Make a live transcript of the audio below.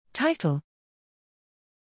Title: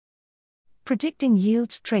 Predicting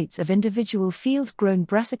Yield Traits of Individual Field-Grown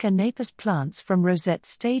Brassica napus Plants from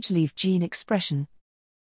Rosette-Stage Leaf Gene Expression.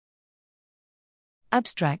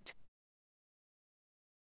 Abstract.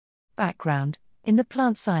 Background: in the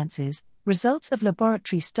plant sciences, results of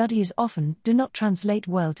laboratory studies often do not translate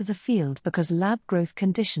well to the field because lab growth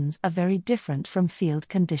conditions are very different from field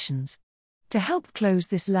conditions. To help close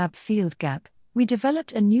this lab-field gap, we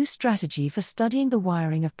developed a new strategy for studying the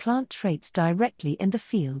wiring of plant traits directly in the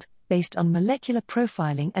field, based on molecular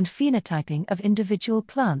profiling and phenotyping of individual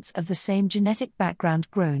plants of the same genetic background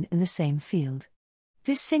grown in the same field.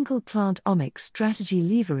 This single plant omics strategy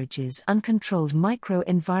leverages uncontrolled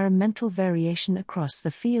micro-environmental variation across the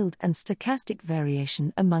field and stochastic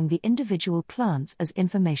variation among the individual plants as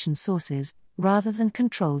information sources, rather than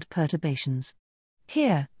controlled perturbations.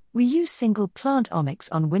 Here, we use single plant omics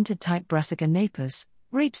on winter-type Brassica napus,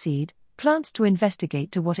 rapeseed, plants to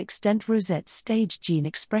investigate to what extent rosette-stage gene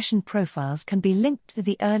expression profiles can be linked to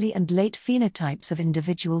the early and late phenotypes of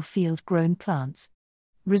individual field-grown plants.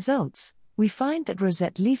 Results: we find that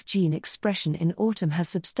rosette leaf gene expression in autumn has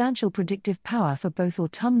substantial predictive power for both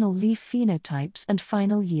autumnal leaf phenotypes and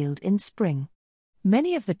final yield in spring.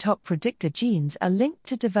 Many of the top predictor genes are linked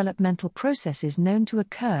to developmental processes known to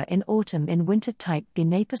occur in autumn in winter-type B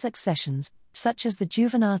napus accessions, such as the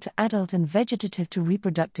juvenile to adult and vegetative to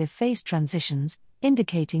reproductive phase transitions,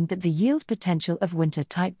 indicating that the yield potential of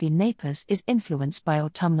winter-type B napus is influenced by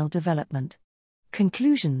autumnal development.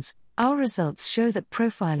 Conclusions: our results show that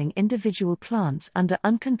profiling individual plants under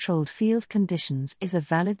uncontrolled field conditions is a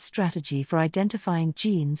valid strategy for identifying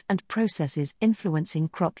genes and processes influencing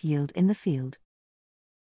crop yield in the field.